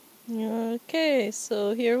Okay,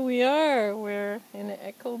 so here we are. We're in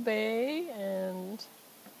Echo Bay and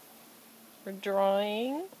we're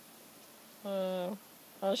drawing.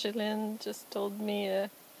 Angeline just told me a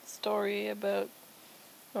story about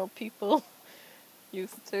how people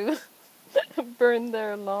used to burn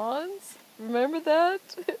their lawns. Remember that?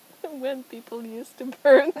 When people used to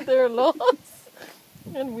burn their lawns?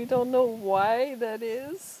 And we don't know why that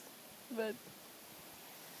is, but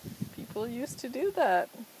people used to do that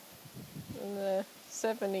in the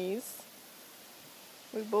 70s.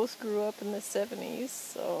 We both grew up in the 70s,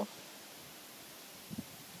 so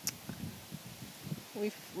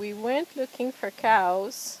we went looking for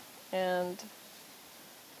cows, and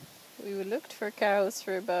we looked for cows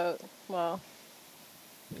for about, well,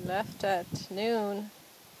 we left at noon,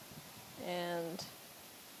 and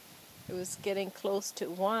it was getting close to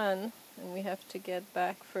 1, and we have to get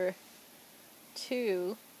back for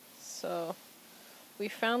 2, so we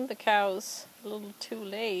found the cows a little too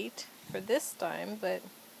late for this time, but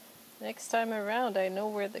next time around I know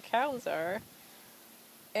where the cows are.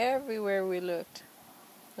 Everywhere we looked,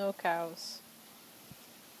 no cows.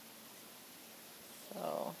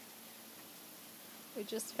 So we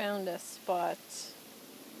just found a spot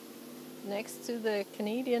next to the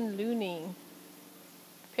Canadian loonie.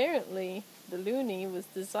 Apparently the loonie was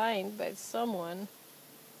designed by someone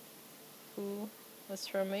who was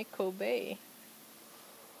from Echo Bay.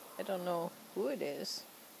 I don't know who it is.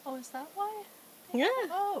 Oh, is that why? Yeah.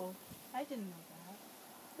 Oh, I didn't know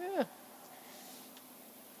that. Yeah.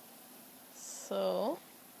 So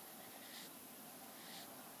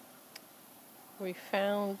we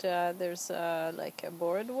found there's like a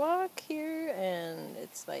boardwalk here, and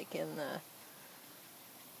it's like in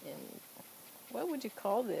what would you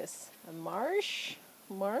call this? A marsh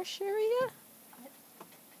area?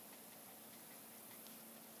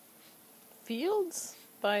 Fields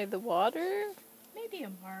by the water? Maybe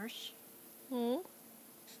a marsh.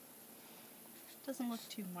 Doesn't look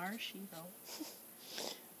too marshy though.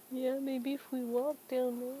 Yeah, maybe if we walked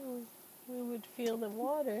down there, we would feel the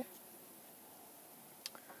water.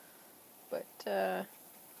 But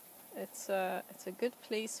it's a good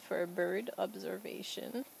place for bird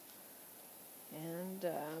observation, and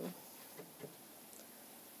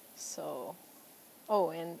so.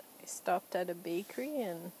 Oh, and I stopped at a bakery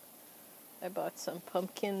and I bought some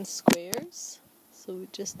pumpkin squares, so we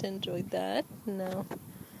just enjoyed that. Now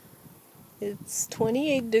it's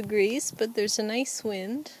 28 degrees, but there's a nice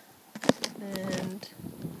wind, and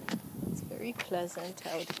it's very pleasant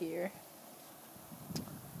out here.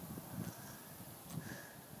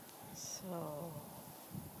 So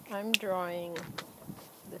I'm drawing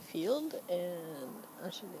the field, and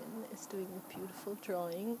Angeline is doing a beautiful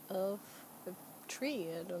drawing of a tree.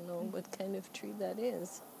 I don't know what kind of tree that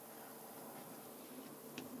is.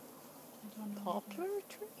 I don't know. Poplar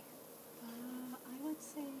tree? I would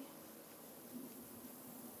say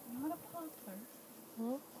not a poplar.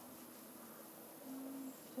 Huh?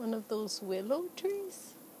 One of those willow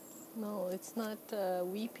trees? No, it's not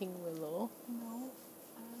weeping willow. No.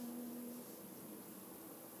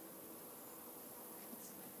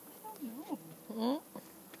 I don't know.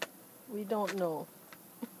 We don't know.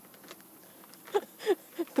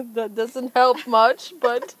 That doesn't help much,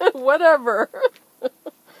 but whatever.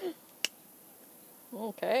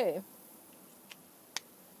 Okay.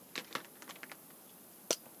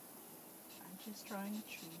 I'm just drawing a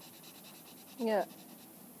tree. Yeah.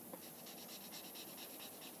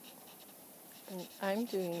 And I'm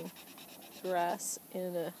doing grass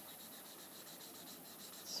in a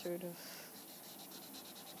sort of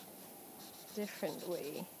different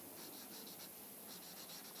way.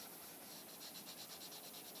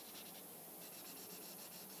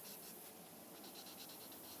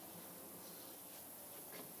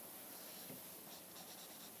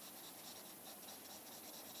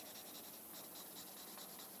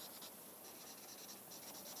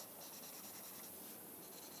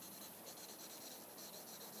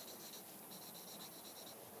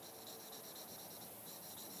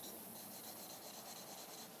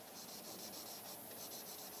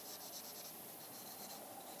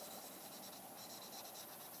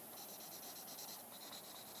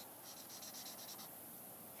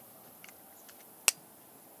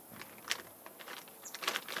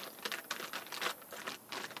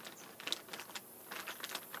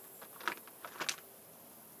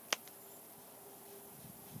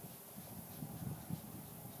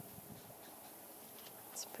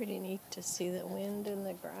 It's pretty neat to see the wind in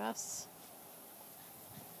the grass.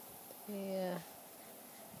 They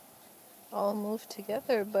all move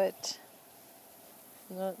together, but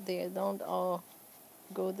they don't all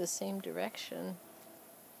go the same direction.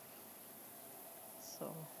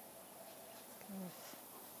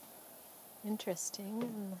 interesting,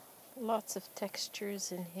 and lots of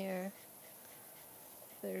textures in here.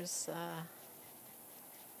 There's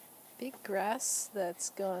big grass that's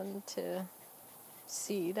gone to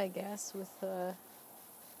seed, I guess, with a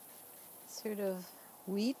sort of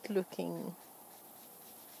wheat-looking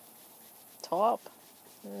top,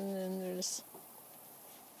 and then there's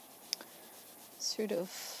sort of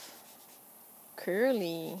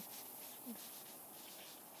curly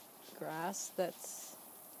grass that's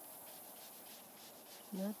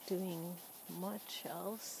not doing much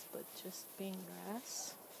else but just being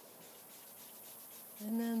grass.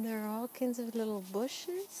 And then there are all kinds of little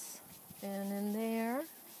bushes, and in there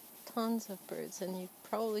tons of birds, and you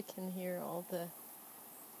probably can hear all the,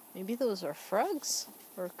 maybe those are frogs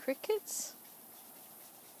or crickets.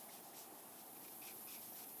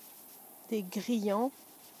 Des grillons.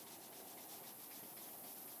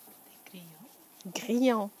 Des grillons.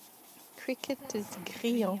 Grillon. Cricket is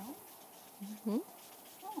grillon. Mm-hmm.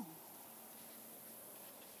 Oh.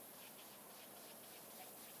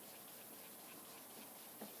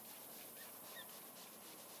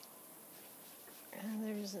 And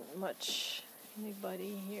there isn't much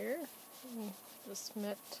anybody here. We just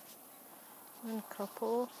met one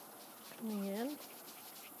couple coming in.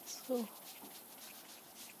 So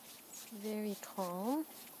it's very calm.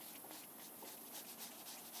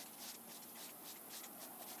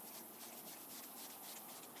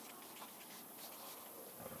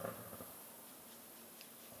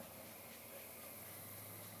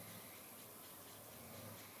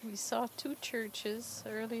 We saw 2 churches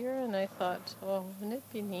earlier, and I thought, oh, wouldn't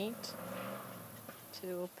it be neat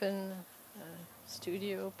to open a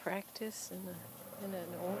studio practice in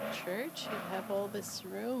an old church? You'd have all this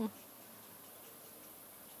room.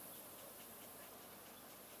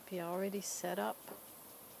 Be already set up,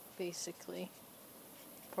 basically,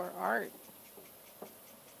 for art.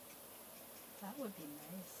 That would be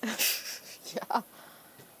nice. Yeah.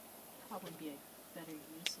 Probably be a better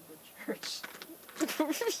use of the church.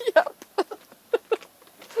 Yep.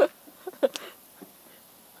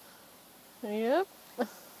 Yep.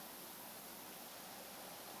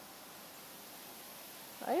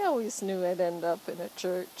 I always knew I'd end up in a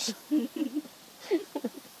church.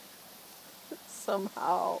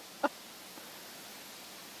 Somehow.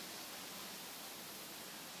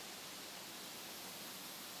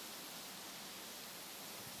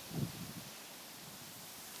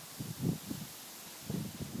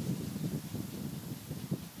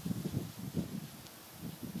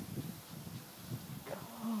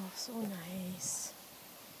 Oh, so nice.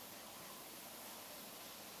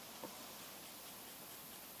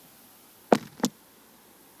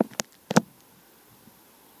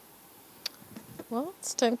 Well,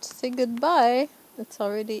 it's time to say goodbye. It's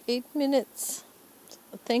already 8 minutes.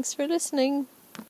 So thanks for listening.